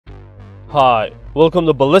Hi, welcome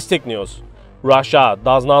to Ballistic News. Russia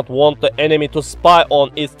does not want the enemy to spy on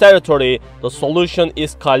its territory. The solution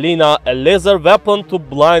is Kalina, a laser weapon to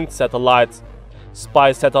blind satellites.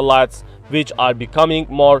 Spy satellites, which are becoming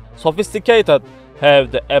more sophisticated,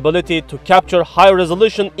 have the ability to capture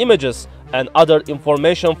high-resolution images and other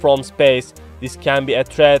information from space. This can be a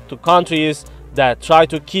threat to countries that try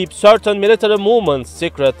to keep certain military movements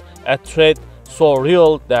secret, a threat so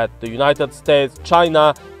real that the United States,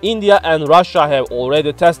 China, India and Russia have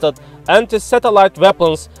already tested anti-satellite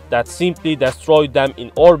weapons that simply destroy them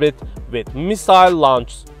in orbit with missile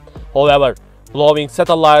launches. However, blowing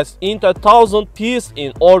satellites into 1,000 pieces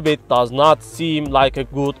in orbit does not seem like a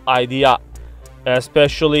good idea,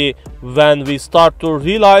 especially when we start to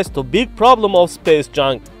realize the big problem of space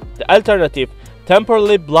junk. The alternative,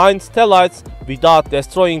 temporarily blind satellites without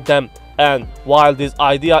destroying them. And while this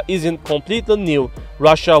idea isn't completely new,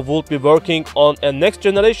 Russia would be working on a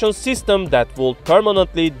next-generation system that will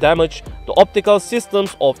permanently damage the optical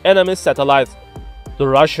systems of enemy satellites. The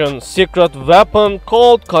Russian secret weapon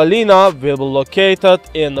called Kalina will be located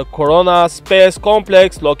in the Korona space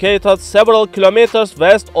complex located several kilometers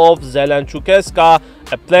west of Zelensky,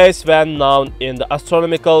 a place well known in the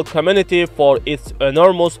astronomical community for its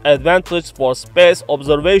enormous advantage for space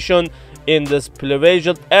observation. In this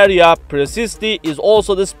privileged area, precisely, is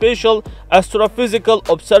also the Special Astrophysical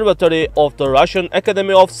Observatory of the Russian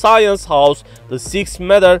Academy of Science House, the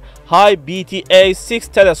 6-meter high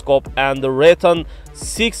BTA-6 telescope, and the Reton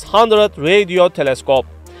 600 radio telescope.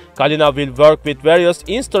 Kalina will work with various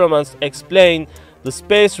instruments, explain the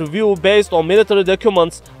Space Review, based on military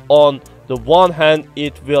documents. On the one hand,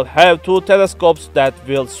 it will have 2 telescopes that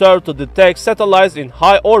will serve to detect satellites in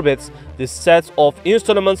high orbits. This set of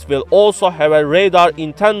instruments will also have a radar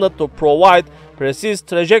intended to provide precise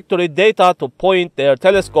trajectory data to point their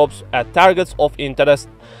telescopes at targets of interest.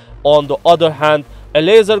 On the other hand, a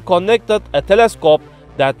laser-connected telescope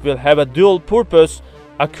that will have a dual purpose,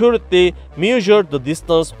 accurately measure the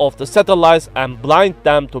distance of the satellites and blind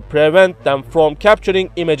them to prevent them from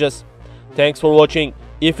capturing images. Thanks for watching.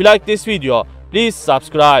 If you like this video, please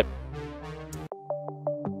subscribe.